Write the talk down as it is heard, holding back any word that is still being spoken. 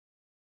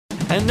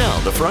And now,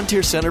 the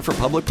Frontier Center for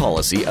Public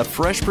Policy, a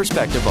fresh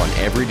perspective on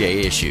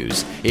everyday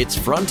issues. It's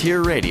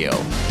Frontier Radio.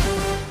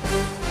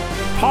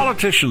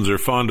 Politicians are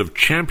fond of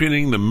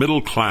championing the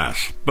middle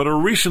class, but a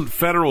recent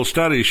federal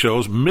study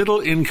shows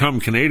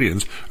middle-income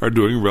Canadians are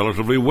doing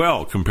relatively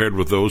well compared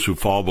with those who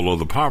fall below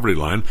the poverty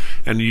line,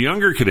 and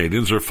younger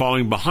Canadians are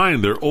falling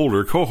behind their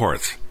older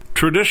cohorts.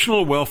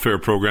 Traditional welfare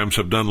programs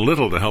have done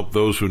little to help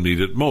those who need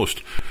it most.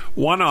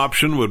 One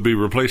option would be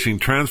replacing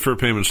transfer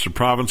payments to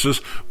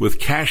provinces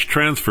with cash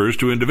transfers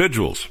to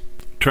individuals.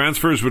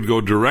 Transfers would go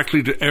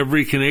directly to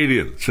every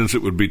Canadian. Since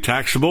it would be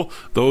taxable,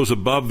 those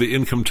above the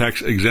income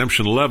tax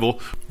exemption level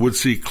would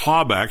see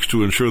clawbacks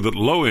to ensure that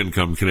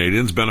low-income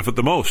Canadians benefit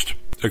the most.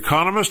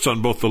 Economists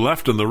on both the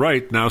left and the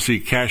right now see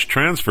cash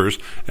transfers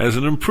as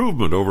an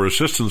improvement over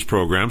assistance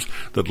programs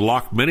that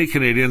lock many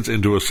Canadians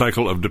into a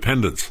cycle of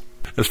dependence.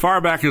 As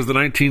far back as the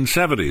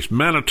 1970s,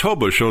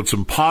 Manitoba showed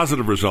some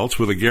positive results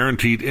with a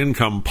guaranteed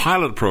income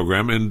pilot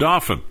program in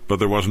Dauphin, but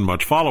there wasn't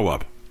much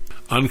follow-up.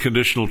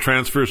 Unconditional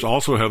transfers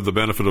also have the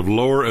benefit of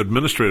lower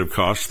administrative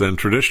costs than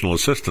traditional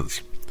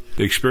assistance.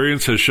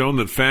 Experience has shown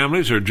that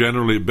families are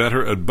generally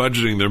better at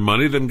budgeting their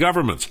money than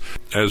governments.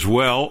 As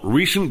well,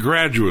 recent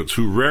graduates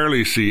who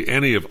rarely see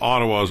any of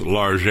Ottawa's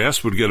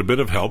largesse would get a bit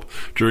of help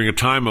during a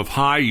time of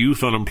high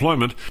youth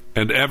unemployment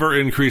and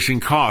ever-increasing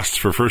costs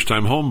for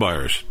first-time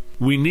homebuyers.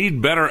 We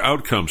need better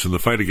outcomes in the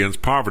fight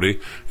against poverty,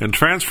 and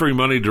transferring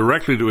money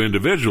directly to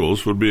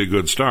individuals would be a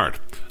good start.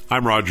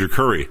 I'm Roger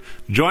Curry.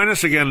 Join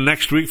us again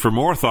next week for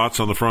more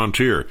thoughts on the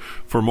frontier.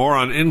 For more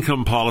on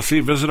income policy,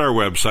 visit our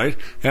website,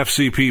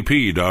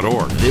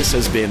 fcpp.org. This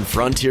has been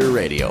Frontier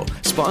Radio,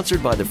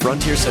 sponsored by the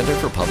Frontier Center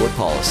for Public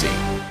Policy.